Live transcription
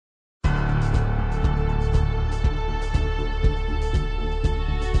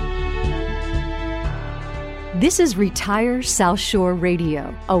This is Retire South Shore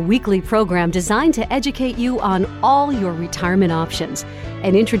Radio, a weekly program designed to educate you on all your retirement options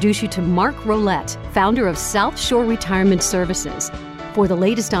and introduce you to Mark Rolette, founder of South Shore Retirement Services. For the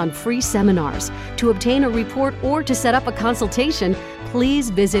latest on free seminars, to obtain a report, or to set up a consultation, please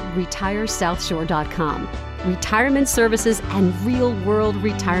visit retiresouthshore.com. Retirement services and real-world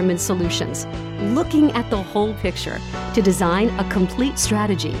retirement solutions, looking at the whole picture to design a complete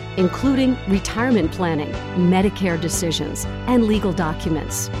strategy, including retirement planning, Medicare decisions, and legal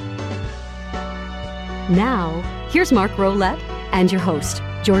documents. Now, here's Mark Rolette and your host,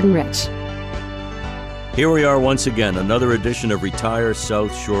 Jordan Rich. Here we are once again, another edition of Retire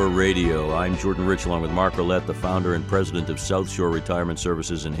South Shore Radio. I'm Jordan Rich, along with Mark Rolette, the founder and president of South Shore Retirement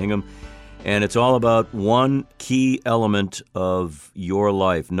Services in Hingham. And it's all about one key element of your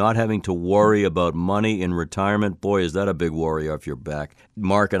life, not having to worry about money in retirement. Boy, is that a big worry off your back.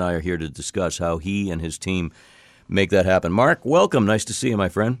 Mark and I are here to discuss how he and his team make that happen. Mark, welcome. Nice to see you, my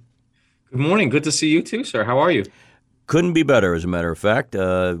friend. Good morning. Good to see you too, sir. How are you? Couldn't be better, as a matter of fact.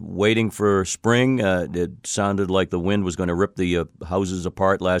 Waiting for spring. It sounded like the wind was going to rip the houses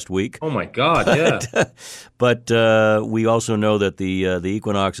apart last week. Oh, my God, yeah. But we also know that the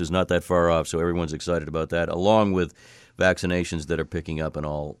equinox is not that far off, so everyone's excited about that, along with vaccinations that are picking up and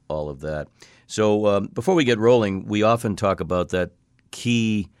all of that. So before we get rolling, we often talk about that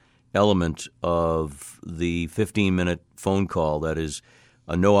key element of the 15-minute phone call that is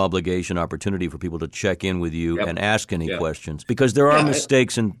a no-obligation opportunity for people to check in with you and ask any questions, because there are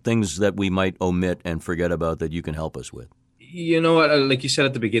mistakes and things that we might omit and forget about that you can help us with. You know what? Like you said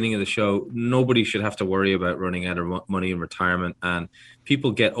at the beginning of the show, nobody should have to worry about running out of money in retirement, and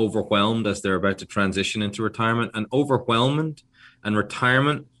people get overwhelmed as they're about to transition into retirement. And overwhelmed and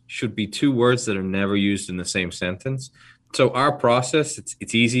retirement should be two words that are never used in the same sentence. So our process,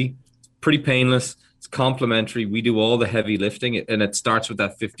 it's easy, it's pretty painless. It's complimentary. We do all the heavy lifting, and it starts with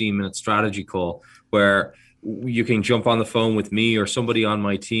that 15-minute strategy call where you can jump on the phone with me or somebody on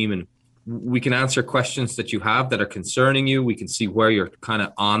my team, and we can answer questions that you have that are concerning you. We can see where you're kind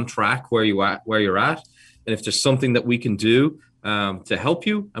of on track, where you're at, and if there's something that we can do to help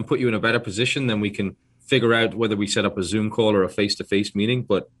you and put you in a better position, then we can figure out whether we set up a Zoom call or a face-to-face meeting.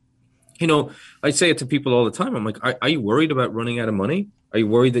 But you know, I say it to people all the time. I'm like, are you worried about running out of money? Are you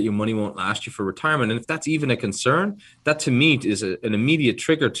worried that your money won't last you for retirement? And if that's even a concern, that to me is an immediate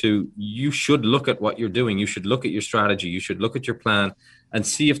trigger to you should look at what you're doing. You should look at your strategy. You should look at your plan and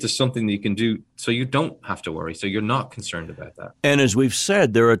see if there's something that you can do so you don't have to worry, so you're not concerned about that. And as we've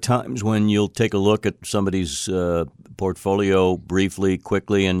said, there are times when you'll take a look at somebody's portfolio briefly,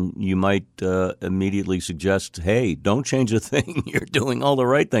 quickly, and you might immediately suggest, hey, don't change a thing. You're doing all the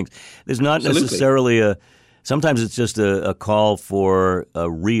right things. There's not necessarily sometimes it's just a call for a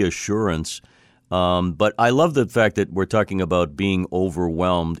reassurance. But I love the fact that we're talking about being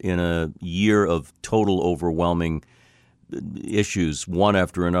overwhelmed in a year of total overwhelming issues, one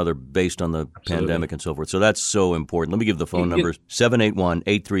after another, based on the pandemic and so forth. So that's so important. Let me give the phone number,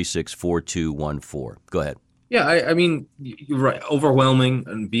 781-836-4214. Go ahead. Yeah, I mean, you're right. Overwhelming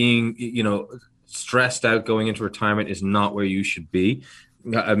and being, stressed out going into retirement is not where you should be.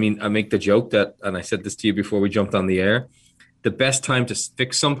 I mean, I make the joke that, and I said this to you before we jumped on the air, the best time to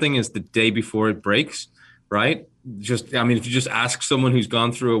fix something is the day before it breaks, right? If you just ask someone who's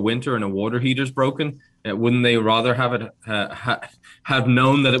gone through a winter and a water heater's broken, wouldn't they rather have it have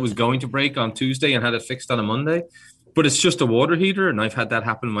known that it was going to break on Tuesday and had it fixed on a Monday? But it's just a water heater, and I've had that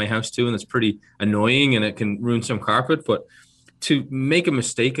happen in my house too, and it's pretty annoying, and it can ruin some carpet. But to make a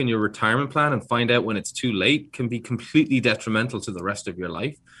mistake in your retirement plan and find out when it's too late can be completely detrimental to the rest of your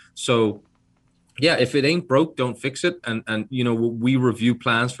life. So yeah, if it ain't broke, don't fix it. And we review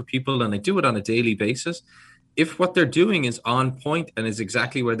plans for people, and I do it on a daily basis. If what they're doing is on point and is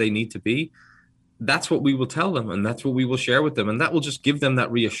exactly where they need to be, that's what we will tell them, and that's what we will share with them. And that will just give them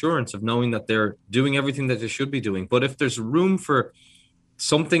that reassurance of knowing that they're doing everything that they should be doing. But if there's room for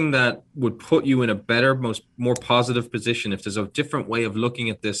something that would put you in a better, more positive position, if there's a different way of looking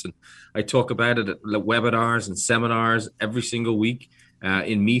at this, and I talk about it at webinars and seminars every single week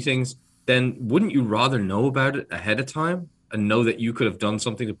in meetings, then wouldn't you rather know about it ahead of time and know that you could have done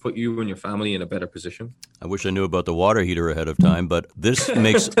something to put you and your family in a better position? I wish I knew about the water heater ahead of time, but this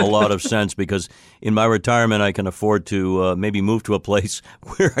makes a lot of sense, because in my retirement, I can afford to maybe move to a place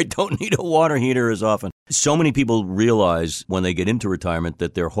where I don't need a water heater as often. So many people realize when they get into retirement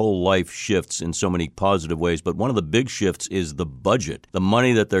that their whole life shifts in so many positive ways, but one of the big shifts is the budget, the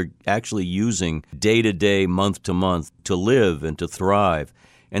money that they're actually using day to day, month to month to live and to thrive.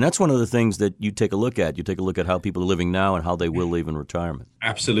 And that's one of the things that you take a look at. You take a look at how people are living now and how they will live in retirement.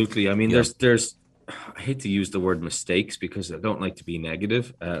 Absolutely. I mean, there's I hate to use the word mistakes because I don't like to be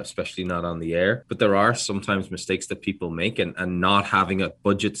negative, especially not on the air. But there are sometimes mistakes that people make, and not having a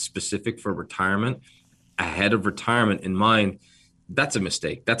budget specific for retirement ahead of retirement in mind, that's a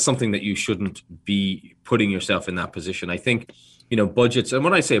mistake. That's something that you shouldn't be putting yourself in that position. I think, budgets, and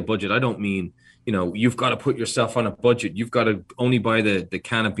when I say a budget, I don't mean, you've got to put yourself on a budget. You've got to only buy the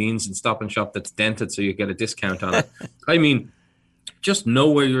can of beans and Stop and Shop that's dented so you get a discount on it. I mean, just know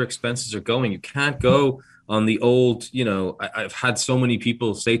where your expenses are going. You can't go on the old, I've had so many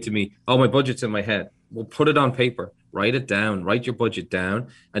people say to me, oh, my budget's in my head. Well, put it on paper, write it down, write your budget down,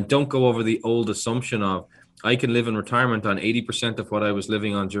 and don't go over the old assumption of, I can live in retirement on 80% of what I was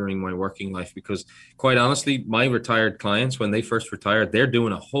living on during my working life. Because quite honestly, my retired clients, when they first retired, they're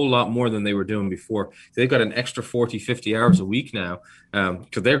doing a whole lot more than they were doing before. They've got an extra 40, 50 hours a week now,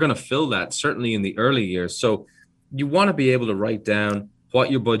 because they're going to fill that, certainly in the early years. So you want to be able to write down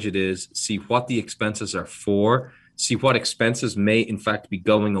what your budget is, see what the expenses are for, see what expenses may in fact be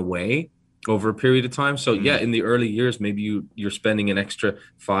going away over a period of time. So yeah, in the early years, maybe you're spending an extra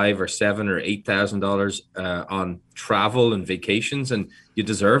 $5,000 or $7,000 or $8,000 on travel and vacations, and you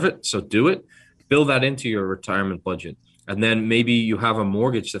deserve it. So do it. Build that into your retirement budget. And then maybe you have a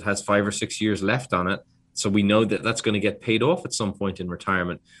mortgage that has 5 or 6 years left on it. So we know that that's going to get paid off at some point in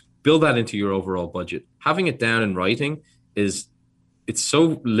retirement. Build that into your overall budget. Having it down in writing it's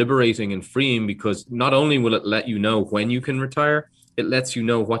so liberating and freeing, because not only will it let you know when you can retire, it lets you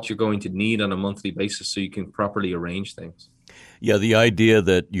know what you're going to need on a monthly basis so you can properly arrange things. Yeah, the idea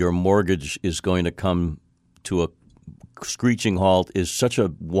that your mortgage is going to come to a screeching halt is such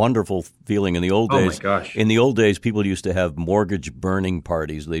a wonderful feeling. In the old days, oh my gosh. In the old days, people used to have mortgage burning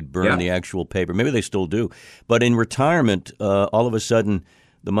parties. They'd burn the actual paper. Maybe they still do. But in retirement, all of a sudden,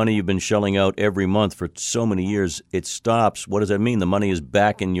 the money you've been shelling out every month for so many years, it stops. What does that mean? The money is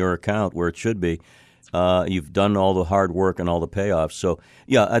back in your account where it should be. You've done all the hard work and all the payoffs. So,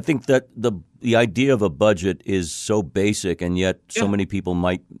 yeah, I think that the idea of a budget is so basic, and yet so many people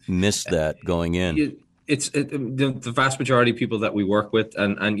might miss that going in. The vast majority of people that we work with,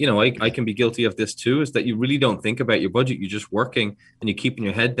 and I can be guilty of this too, is that you really don't think about your budget. You're just working and you're keeping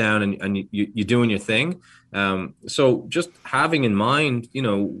your head down, and you're doing your thing. So just having in mind,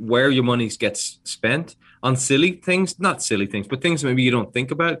 where your money gets spent on silly things, not silly things, but things maybe you don't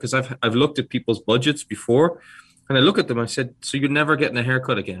think about. Because I've looked at people's budgets before, and I look at them, I said, so you're never getting a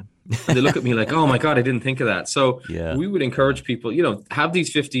haircut again. And they look at me like, oh my God, I didn't think of that. So we would encourage people, have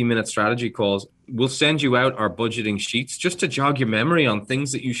these 15-minute strategy calls. We'll send you out our budgeting sheets just to jog your memory on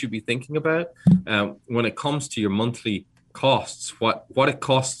things that you should be thinking about when it comes to your monthly costs, what it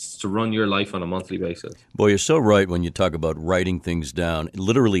costs to run your life on a monthly basis. Boy, you're so right when you talk about writing things down,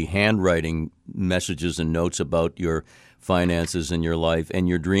 literally handwriting messages and notes about your finances and your life and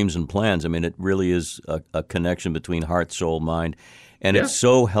your dreams and plans. I mean, it really is a connection between heart, soul, mind. And it's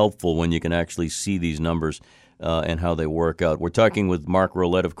so helpful when you can actually see these numbers and how they work out. We're talking with Mark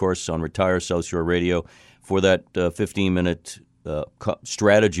Rolette, of course, on Retire South Shore Radio for that 15-minute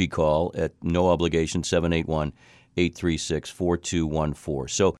strategy call at no obligation, 781-836-4214.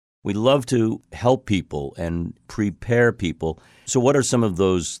 So we love to help people and prepare people. So what are some of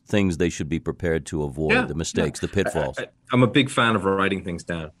those things they should be prepared to avoid, the mistakes, the pitfalls? I'm a big fan of writing things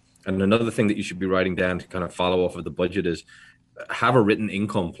down. And another thing that you should be writing down to kind of follow off of the budget is have a written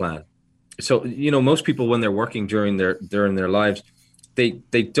income plan. So, most people when they're working during their lives,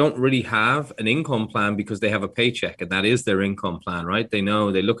 they don't really have an income plan because they have a paycheck, and that is their income plan, right? They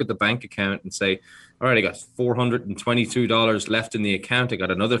look at the bank account and say, all right, I got $422 left in the account. I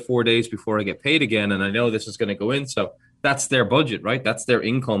got another 4 days before I get paid again, and I know this is going to go in. So that's their budget, right? That's their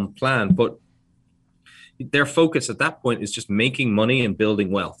income plan. But their focus at that point is just making money and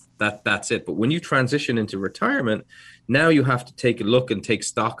building wealth. That's it. But when you transition into retirement, now you have to take a look and take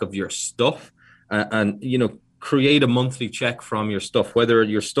stock of your stuff and create a monthly check from your stuff, whether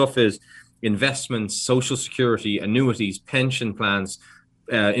your stuff is investments, social security, annuities, pension plans,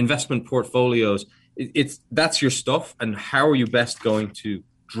 investment portfolios. That's your stuff. And how are you best going to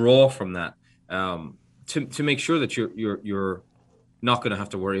draw from that to make sure that you're not going to have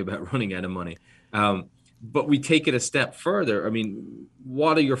to worry about running out of money. But we take it a step further. I mean,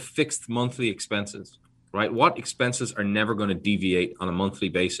 what are your fixed monthly expenses, right? What expenses are never going to deviate on a monthly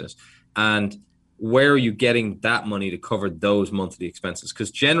basis? And where are you getting that money to cover those monthly expenses?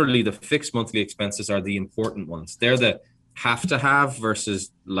 Because generally the fixed monthly expenses are the important ones. They're the have to have versus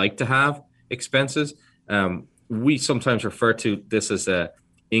like to have expenses. We sometimes refer to this as a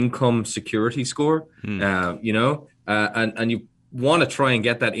income security score, and you want to try and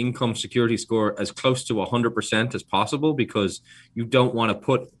get that income security score as close to 100% as possible, because you don't want to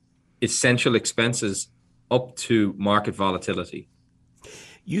put essential expenses up to market volatility.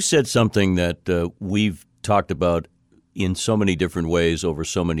 You said something that we've talked about in so many different ways over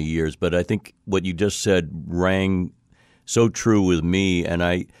so many years, but I think what you just said rang so true with me, and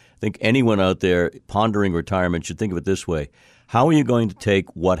I think anyone out there pondering retirement should think of it this way. How are you going to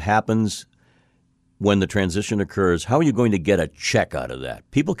take what happens when the transition occurs? How are you going to get a check out of that?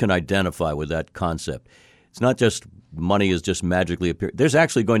 People can identify with that concept. It's not just money is just magically appear. There's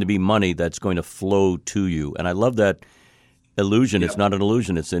actually going to be money that's going to flow to you, and I love that illusion. It's not an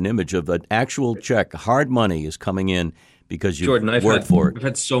illusion. It's an image of an actual check. Hard money is coming in because you worked for it. I've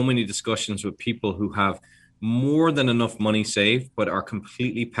had so many discussions with people who have more than enough money saved, but are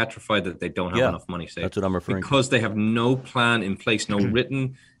completely petrified that they don't have enough money saved. That's what I'm referring to. Because they have no plan in place, no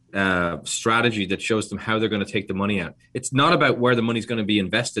written strategy that shows them how they're going to take the money out. It's not about where the money's going to be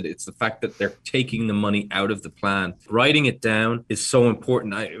invested. It's the fact that they're taking the money out of the plan. Writing it down is so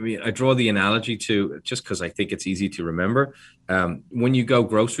important. I mean, I draw the analogy to, just because I think it's easy to remember. When you go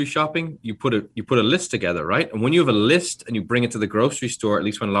grocery shopping, you put a list together, right? And when you have a list and you bring it to the grocery store, at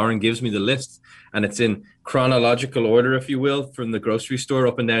least when Lauren gives me the list, and it's in chronological order, if you will, from the grocery store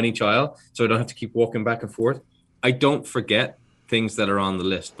up and down each aisle, so I don't have to keep walking back and forth, I don't forget things that are on the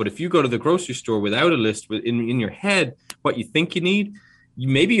list. But if you go to the grocery store without a list in your head, what you think you need,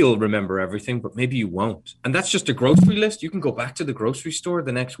 maybe you'll remember everything, but maybe you won't. And that's just a grocery list. You can go back to the grocery store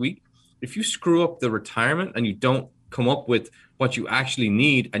the next week. If you screw up the retirement and you don't come up with what you actually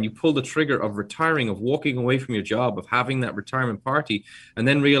need, and you pull the trigger of retiring, of walking away from your job, of having that retirement party, and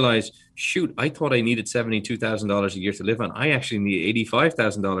then realize, shoot, I thought I needed $72,000 a year to live on. I actually need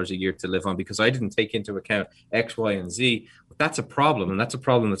 $85,000 a year to live on because I didn't take into account X, Y, and Z. But that's a problem, and that's a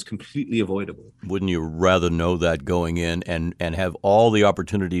problem that's completely avoidable. Wouldn't you rather know that going in and have all the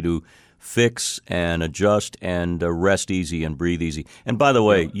opportunity to fix and adjust and rest easy and breathe easy? And by the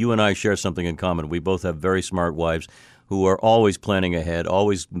way, you and I share something in common. We both have very smart wives who are always planning ahead,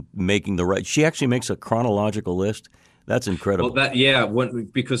 always making the right. She actually makes a chronological list. That's incredible. Well,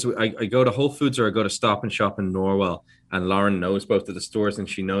 because I go to Whole Foods or I go to Stop and Shop in Norwell, and Lauren knows both of the stores, and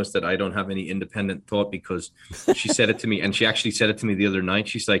she knows that I don't have any independent thought because she said it to me, and she actually said it to me the other night.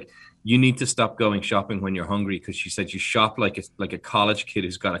 She's like, you need to stop going shopping when you're hungry, because she said you shop like a college kid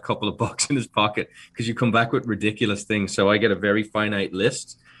who's got a couple of bucks in his pocket, because you come back with ridiculous things. So I get a very finite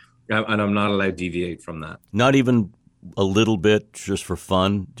list, and I'm not allowed to deviate from that. Not even a little bit, just for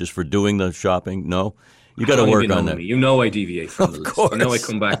fun, just for doing the shopping? No? You got to work on that. You know I deviate from the list. Course. You know I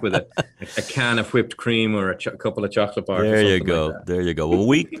come back with a can of whipped cream or a couple of chocolate bars. There you go. Like there you go. Well,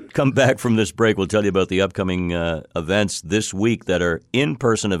 we come back from this break. We'll tell you about the upcoming events this week that are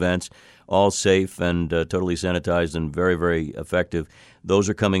in-person events, all safe and totally sanitized and very, very effective. Those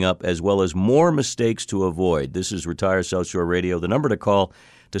are coming up, as well as more mistakes to avoid. This is Retire South Shore Radio. The number to call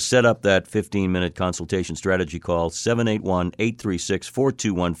to set up that 15-minute consultation strategy call,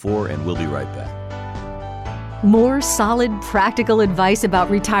 781-836-4214, and we'll be right back. More solid, practical advice about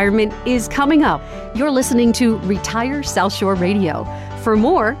retirement is coming up. You're listening to Retire South Shore Radio. For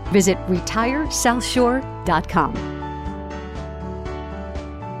more, visit retiresouthshore.com.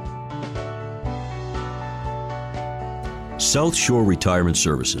 South Shore Retirement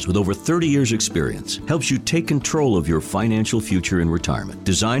Services, with over 30 years' experience, helps you take control of your financial future in retirement,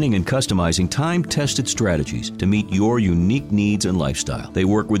 designing and customizing time-tested strategies to meet your unique needs and lifestyle. They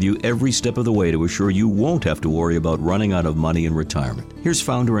work with you every step of the way to assure you won't have to worry about running out of money in retirement. Here's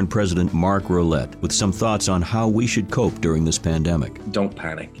founder and president Mark Roulette with some thoughts on how we should cope during this pandemic. Don't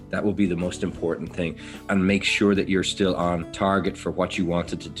panic. That will be the most important thing. And make sure that you're still on target for what you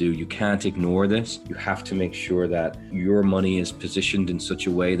wanted to do. You can't ignore this. You have to make sure that your money is positioned in such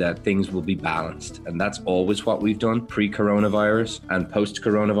a way that things will be balanced. And that's always what we've done pre-coronavirus and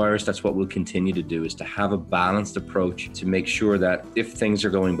post-coronavirus. That's what we'll continue to do, is to have a balanced approach to make sure that if things are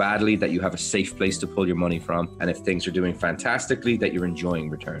going badly, that you have a safe place to pull your money from. And if things are doing fantastically, that you're enjoying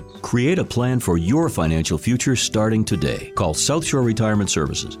returns. Create a plan for your financial future starting today. Call South Shore Retirement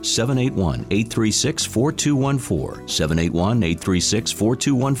Services, 781-836-4214,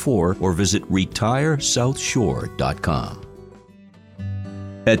 781-836-4214, or visit retiresouthshore.com.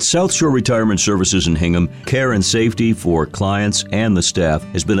 At South Shore Retirement Services in Hingham, care and safety for clients and the staff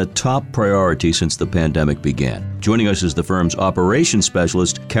has been a top priority since the pandemic began. Joining us is the firm's operations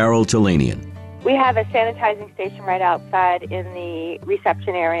specialist, Carol Talanian. We have a sanitizing station right outside in the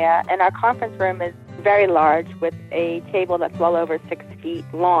reception area, and our conference room is very large with a table that's well over 6 feet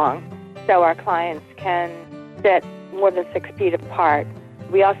long, so our clients can sit more than 6 feet apart.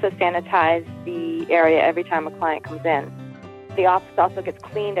 We also sanitize the area every time a client comes in. The office also gets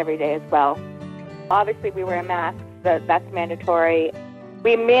cleaned every day as well. Obviously, we wear masks. That's mandatory.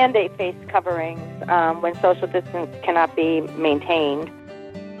 We mandate face coverings when social distance cannot be maintained.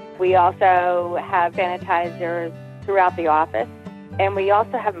 We also have sanitizers throughout the office, and we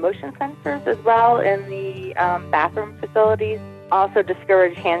also have motion sensors as well in the bathroom facilities. Also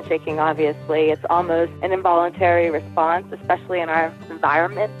discourage handshaking, obviously. It's almost an involuntary response, especially in our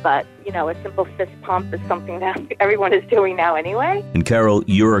environment, but, a simple fist pump is something that everyone is doing now anyway. And Carol,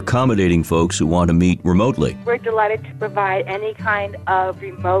 you're accommodating folks who want to meet remotely. We're delighted to provide any kind of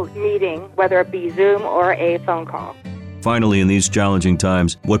remote meeting, whether it be Zoom or a phone call. Finally, in these challenging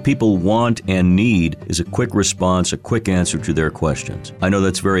times, what people want and need is a quick response, a quick answer to their questions. I know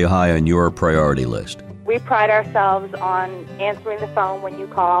that's very high on your priority list. We pride ourselves on answering the phone when you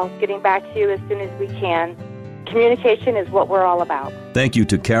call, getting back to you as soon as we can. Communication is what we're all about. Thank you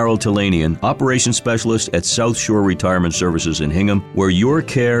to Carol Talanian, Operations Specialist at South Shore Retirement Services in Hingham, where your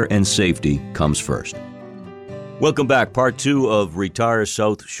care and safety comes first. Welcome back. Part 2 of Retire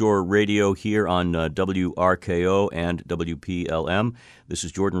South Shore Radio here on WRKO and WPLM. This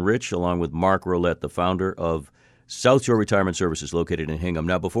is Jordan Rich, along with Mark Rolette, the founder of South Shore Retirement Services, located in Hingham.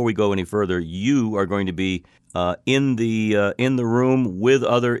 Now, before we go any further, you are going to be in the room with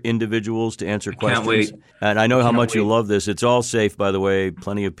other individuals to answer questions. Can't wait. And I know how much you love this. It's all safe, by the way.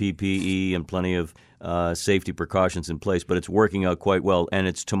 Plenty of PPE and plenty of safety precautions in place, but it's working out quite well. And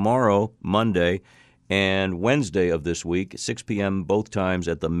it's tomorrow, Monday, and Wednesday of this week, 6 p.m. both times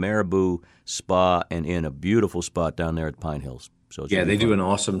at the Marabou Spa and Inn, a beautiful spot down there at Pine Hills. So yeah, they do an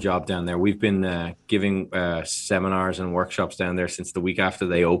awesome job down there. We've been giving seminars and workshops down there since the week after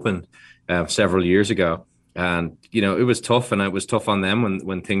they opened several years ago. And, it was tough, and it was tough on them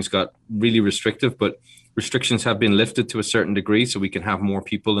when things got really restrictive. But restrictions have been lifted to a certain degree, so we can have more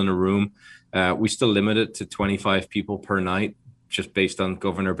people in a room. We still limit it to 25 people per night, just based on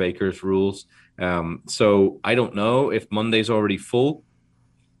Governor Baker's rules. So I don't know if Monday's already full,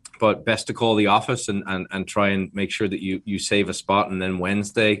 but best to call the office and try and make sure that you save a spot. And then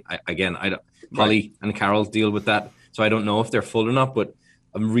Wednesday, Holly and Carol deal with that. So I don't know if they're full or not, but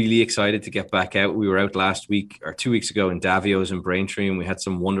I'm really excited to get back out. We were out last week or 2 weeks ago in Davio's in Braintree, and we had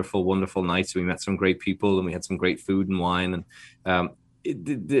some wonderful, wonderful nights. We met some great people, and we had some great food and wine. And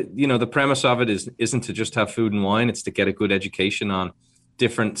the premise of it isn't to just have food and wine. It's to get a good education on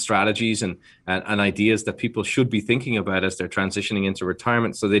different strategies and ideas that people should be thinking about as they're transitioning into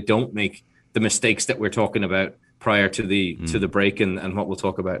retirement, so they don't make the mistakes that we're talking about prior to the break and what we'll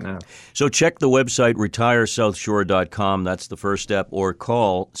talk about now. So check the website, retiresouthshore.com. That's the first step, or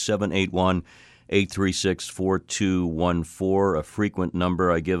call 781-836-4214, a frequent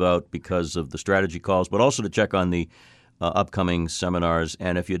number I give out because of the strategy calls, but also to check on the upcoming seminars.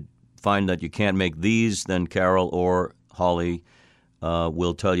 And if you find that you can't make these, then Carol or Holly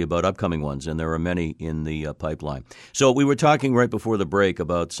will tell you about upcoming ones, and there are many in the pipeline. So we were talking right before the break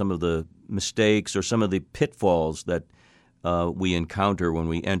about some of the mistakes or some of the pitfalls that we encounter when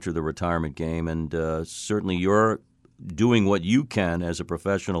we enter the retirement game, and certainly you're doing what you can as a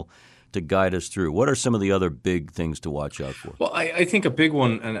professional to guide us through. What are some of the other big things to watch out for? Well, I think a big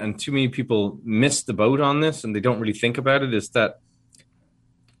one, and too many people miss the boat on this, and they don't really think about it, is that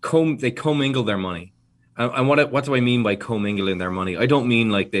they commingle their money. And what do I mean by commingling their money? I don't mean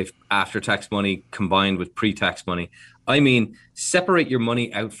like they've after-tax money combined with pre-tax money. I mean, separate your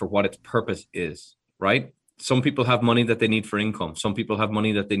money out for what its purpose is, right? Some people have money that they need for income. Some people have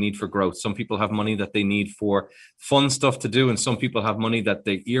money that they need for growth. Some people have money that they need for fun stuff to do. And some people have money that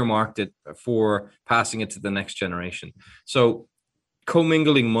they earmarked it for passing it to the next generation. So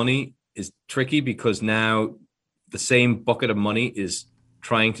commingling money is tricky because now the same bucket of money is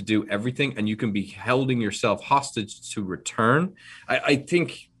trying to do everything, and you can be holding yourself hostage to return. I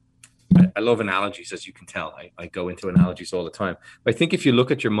think I love analogies, as you can tell. I go into analogies all the time. But I think if you look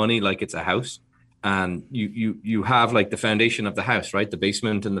at your money like it's a house, and you have like the foundation of the house, right? The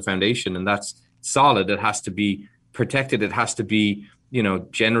basement and the foundation, and that's solid. It has to be protected. It has to be,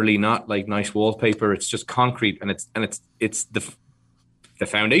 generally not like nice wallpaper. It's just concrete, and it's the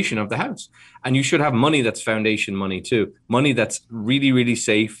foundation of the house. And you should have money that's foundation money too. Money that's really, really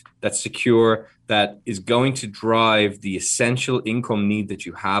safe, that's secure, that is going to drive the essential income need that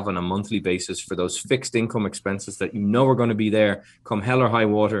you have on a monthly basis for those fixed income expenses that are going to be there come hell or high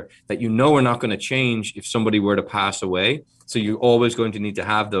water, that are not going to change if somebody were to pass away. So you're always going to need to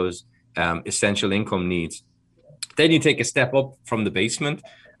have those essential income needs. Then you take a step up from the basement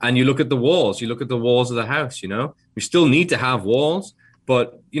and you look at the walls. You look at the walls of the house, We still need to have walls.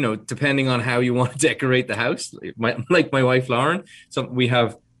 But, depending on how you want to decorate the house, like my wife, Lauren, so we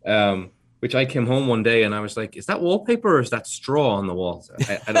have, which I came home one day and I was like, is that wallpaper or is that straw on the walls?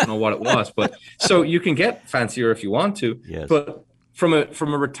 I don't know what it was, but so you can get fancier if you want to, yes. But from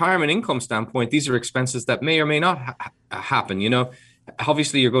a retirement income standpoint, these are expenses that may or may not happen.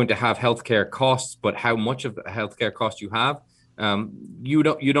 Obviously you're going to have healthcare costs, but how much of the healthcare cost you have, you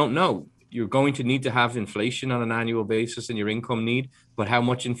don't know. You're going to need to have inflation on an annual basis in your income need, but how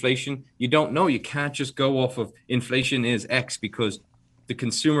much inflation, you don't know. You can't just go off of inflation is X, because the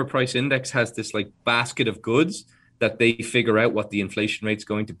consumer price index has this like basket of goods that they figure out what the inflation rate's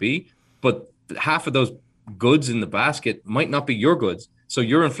going to be. But half of those goods in the basket might not be your goods. So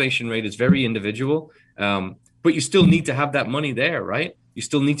your inflation rate is very individual, but you still need to have that money there, right? You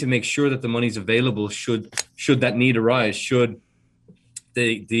still need to make sure that the money's available should that need arise, should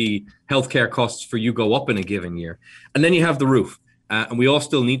the healthcare costs for you go up in a given year. And then you have the roof. And we all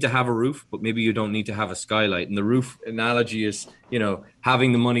still need to have a roof, but maybe you don't need to have a skylight. And the roof analogy is,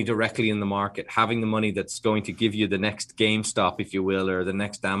 having the money directly in the market, having the money that's going to give you the next GameStop, if you will, or the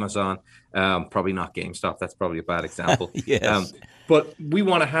next Amazon. Probably not GameStop. That's probably a bad example. Yes. But we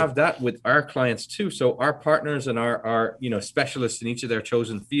want to have that with our clients too. So our partners and our specialists in each of their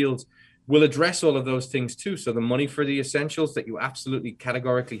chosen fields will address all of those things too. So the money for the essentials that you absolutely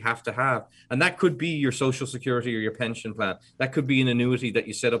categorically have to have. And that could be your social security or your pension plan. That could be an annuity that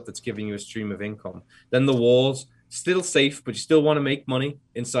you set up that's giving you a stream of income. Then the walls, still safe, but you still want to make money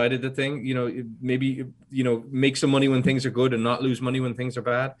inside of the thing. Maybe, make some money when things are good and not lose money when things are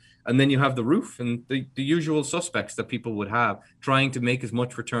bad. And then you have the roof and the usual suspects that people would have, trying to make as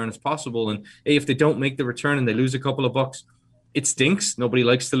much return as possible. And if they don't make the return and they lose a couple of bucks, it stinks. Nobody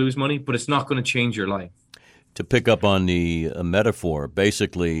likes to lose money, but it's not going to change your life. To pick up on the metaphor,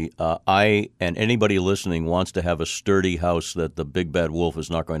 basically, I and anybody listening wants to have a sturdy house that the big bad wolf is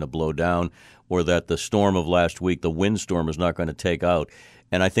not going to blow down, or that the storm of last week, the windstorm, is not going to take out.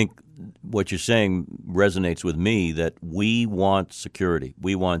 And I think what you're saying resonates with me, that we want security.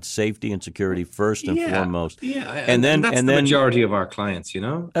 We want safety and security first and foremost. Yeah, and that's the majority of our clients,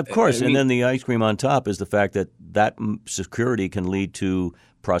 Of course, and then the ice cream on top is the fact that security can lead to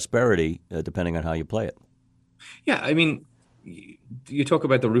prosperity, depending on how you play it. Yeah, you talk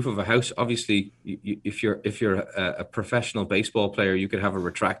about the roof of a house. Obviously, if you're a professional baseball player, you could have a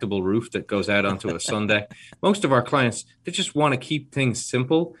retractable roof that goes out onto a sun deck. Most of our clients, they just want to keep things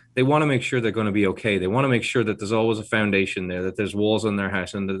simple. They want to make sure they're going to be okay. They want to make sure that there's always a foundation there, that there's walls on their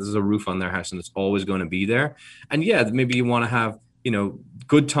house, and that there's a roof on their house, and it's always going to be there. And yeah, maybe you want to have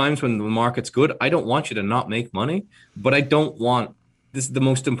good times when the market's good. I don't want you to not make money, but I don't want, this is the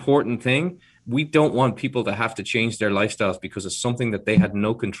most important thing, we don't want people to have to change their lifestyles because of something that they had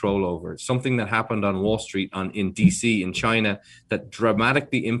no control over. Something that happened on Wall Street, in DC, in China, that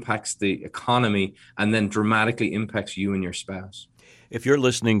dramatically impacts the economy and then dramatically impacts you and your spouse. If you're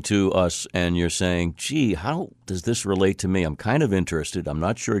listening to us and you're saying, gee, how does this relate to me? I'm kind of interested. I'm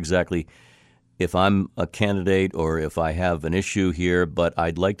not sure exactly if I'm a candidate or if I have an issue here, but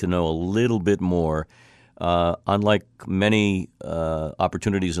I'd like to know a little bit more. Unlike many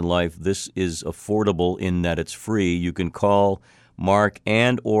opportunities in life, this is affordable in that it's free. You can call Mark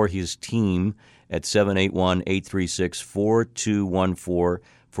and or his team at 781-836-4214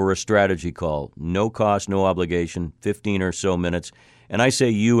 for a strategy call. No cost, no obligation, 15 or so minutes. And I say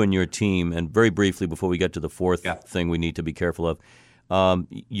you and your team, and very briefly before we get to the fourth thing we need to be careful of,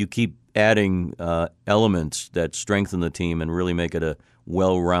 you keep adding elements that strengthen the team and really make it a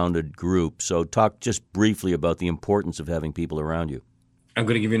well-rounded group. So talk just briefly about the importance of having people around you. I'm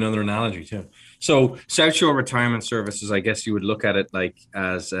going to give you another analogy too. So South Shore Retirement Services, I guess you would look at it like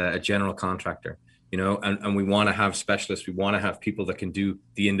as a general contractor, and we want to have specialists. We want to have people that can do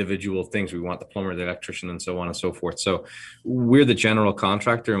the individual things. We want the plumber, the electrician, and so on and so forth. So we're the general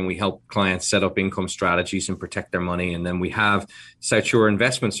contractor, and we help clients set up income strategies and protect their money. And then we have South Shore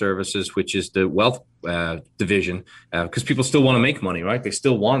Investment Services, which is the wealth division, because people still want to make money, right? They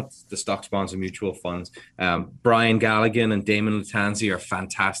still want the stocks, bonds, and mutual funds. Brian Galligan and Damon Latanzi are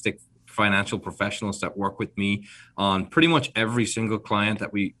fantastic financial professionals that work with me on pretty much every single client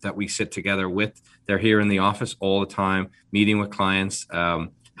that we sit together with. They're here in the office all the time, meeting with clients,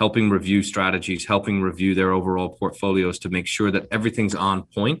 helping review strategies, helping review their overall portfolios to make sure that everything's on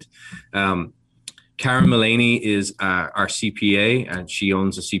point. Karen Mullaney is our CPA, and she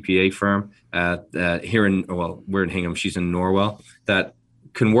owns a CPA firm we're in Hingham. She's in Norwell, that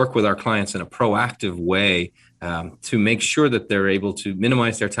can work with our clients in a proactive way to make sure that they're able to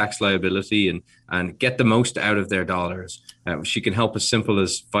minimize their tax liability and get the most out of their dollars. She can help as simple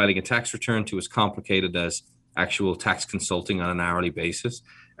as filing a tax return to as complicated as actual tax consulting on an hourly basis.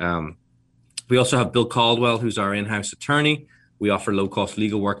 We also have Bill Caldwell, who's our in-house attorney. We offer low-cost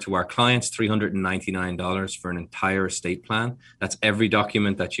legal work to our clients, $399 for an entire estate plan. That's every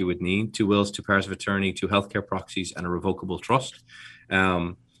document that you would need: 2 wills, 2 powers of attorney, 2 healthcare proxies, and a revocable trust.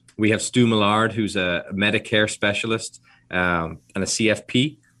 We have Stu Millard, who's a Medicare specialist and a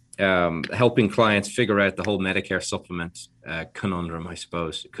CFP, helping clients figure out the whole Medicare supplement conundrum, I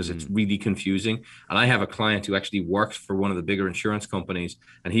suppose, because it's really confusing. And I have a client who actually works for one of the bigger insurance companies,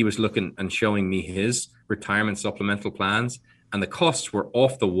 and he was looking and showing me his retirement supplemental plans, and the costs were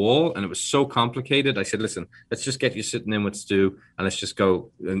off the wall, and it was so complicated. I said, listen, let's just get you sitting in with Stu, and let's just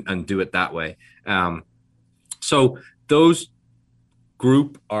go and do it that way. So those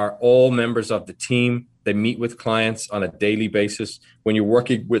group are all members of the team. They meet with clients on a daily basis. When you're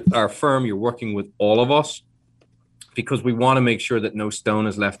working with our firm, you're working with all of us, because we want to make sure that no stone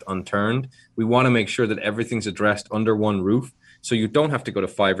is left unturned. We want to make sure that everything's addressed under one roof, so you don't have to go to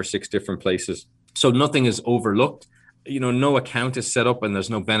 5 or 6 different places. So nothing is overlooked. No account is set up and there's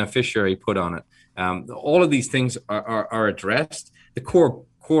no beneficiary put on it. All of these things are addressed. The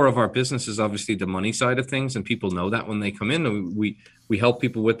core of our business is obviously the money side of things, and people know that when they come in. We help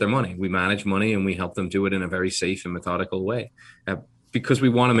people with their money. We manage money, and we help them do it in a very safe and methodical way, because we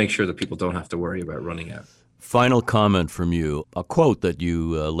want to make sure that people don't have to worry about running out. Final comment from you, a quote that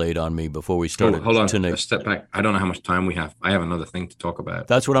you laid on me before we started. Hold on, step back. I don't know how much time we have. I have another thing to talk about.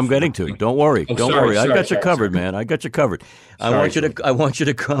 That's what I'm getting to. Don't worry. Don't worry. I got you covered, man. I got you covered. I want you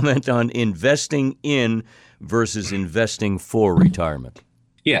to comment on investing in versus investing for retirement.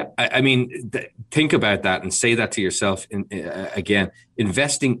 Yeah, I mean, think about that and say that to yourself. Again,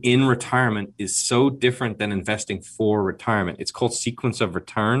 investing in retirement is so different than investing for retirement. It's called sequence of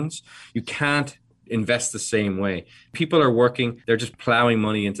returns. You can't invest the same way. People are working, they're just plowing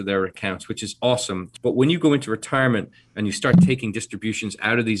money into their accounts, which is awesome. But when you go into retirement and you start taking distributions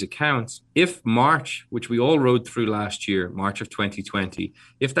out of these accounts, if March, which we all rode through last year, March of 2020,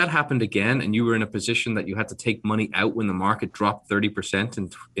 if that happened again and you were in a position that you had to take money out when the market dropped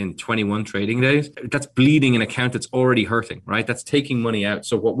 30% in 21 trading days, that's bleeding an account that's already hurting, right? That's taking money out.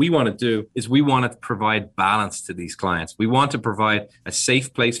 So what we want to do is we want to provide balance to these clients. We want to provide a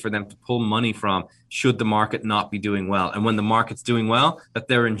safe place for them to pull money from should the market not be doing well. And when the market's doing well, that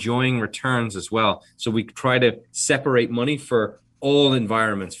they're enjoying returns as well. So we try to separate money for all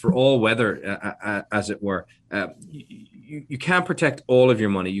environments, for all weather, as it were. You can't protect all of your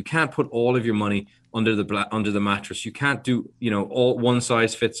money. You can't put all of your money under the mattress. You can't do, all one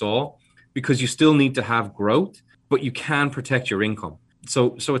size fits all, because you still need to have growth, but you can protect your income.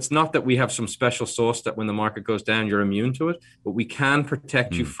 So it's not that we have some special sauce that when the market goes down, you're immune to it, but we can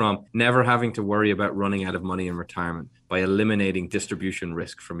protect you from never having to worry about running out of money in retirement by eliminating distribution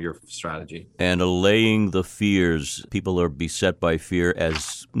risk from your strategy. And allaying the fears. People are beset by fear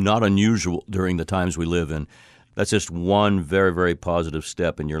as not unusual during the times we live in. That's just one very, very positive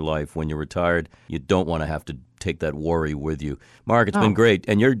step in your life. When you're retired, you don't want to have to take that worry with you. Mark, it's been great.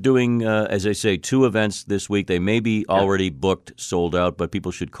 And you're doing, as I say, 2 events this week. They may be already booked, sold out, but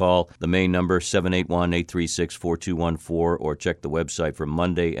people should call the main number, 781-836-4214, or check the website for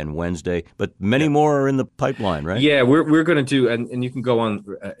Monday and Wednesday. But many more are in the pipeline, right? Yeah, we're going to do, and you can go on,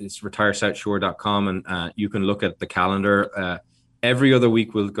 it's retiresouthshore.com, and you can look at the calendar. Every other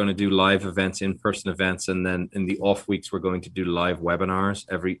week, we're going to do live events, in-person events, and then in the off weeks, we're going to do live webinars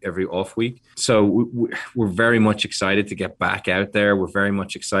every off week. So we're very much excited to get back out there. We're very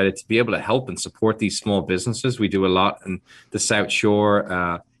much excited to be able to help and support these small businesses. We do a lot in the South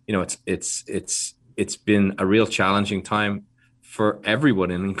Shore. It's been a real challenging time for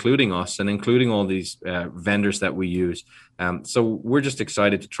everyone, and including us, and including all these vendors that we use. So we're just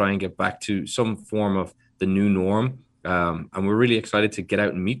excited to try and get back to some form of the new norm. And we're really excited to get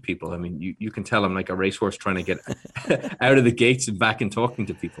out and meet people. I mean, you can tell I'm like a racehorse trying to get out of the gates and back and talking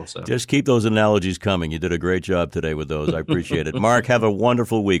to people. So just keep those analogies coming. You did a great job today with those. I appreciate it. Mark, have a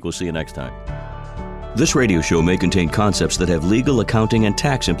wonderful week. We'll see you next time. This radio show may contain concepts that have legal, accounting, and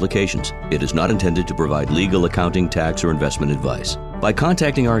tax implications. It is not intended to provide legal, accounting, tax, or investment advice. By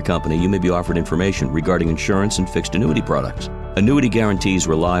contacting our company, you may be offered information regarding insurance and fixed annuity products. Annuity guarantees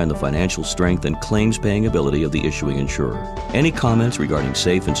rely on the financial strength and claims-paying ability of the issuing insurer. Any comments regarding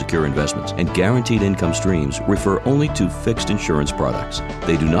safe and secure investments and guaranteed income streams refer only to fixed insurance products.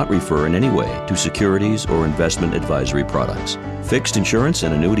 They do not refer in any way to securities or investment advisory products. Fixed insurance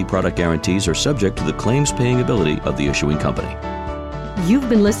and annuity product guarantees are subject to the claims-paying ability of the issuing company. You've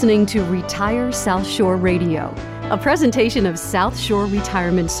been listening to Retire South Shore Radio, a presentation of South Shore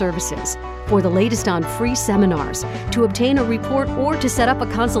Retirement Services. For the latest on free seminars, to obtain a report, or to set up a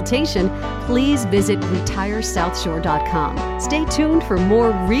consultation, please visit retiresouthshore.com. Stay tuned for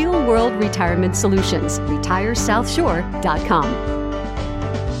more real-world retirement solutions. retiresouthshore.com.